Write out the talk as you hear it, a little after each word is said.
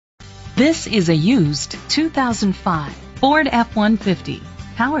This is a used 2005 Ford F-150,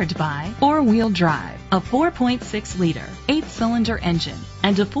 powered by four-wheel drive, a 4.6-liter, 8-cylinder engine,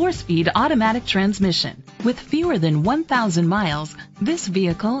 and a 4-speed automatic transmission. With fewer than 1,000 miles, this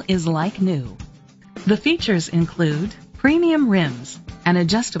vehicle is like new. The features include premium rims, an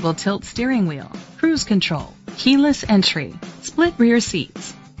adjustable tilt steering wheel, cruise control, keyless entry, split rear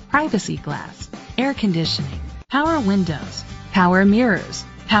seats, privacy glass, air conditioning, power windows, power mirrors,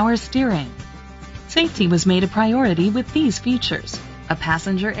 power steering. Safety was made a priority with these features: a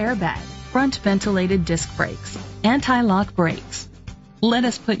passenger airbag, front ventilated disc brakes, anti-lock brakes. Let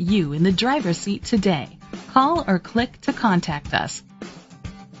us put you in the driver's seat today. Call or click to contact us.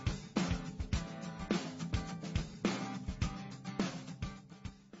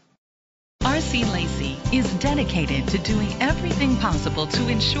 R.C. Lacey is dedicated to doing everything possible to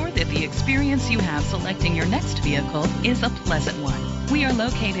ensure that the experience you have selecting your next vehicle is a pleasant one. We are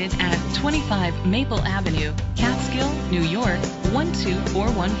located at 25 Maple Avenue, Catskill, New York,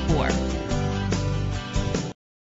 12414.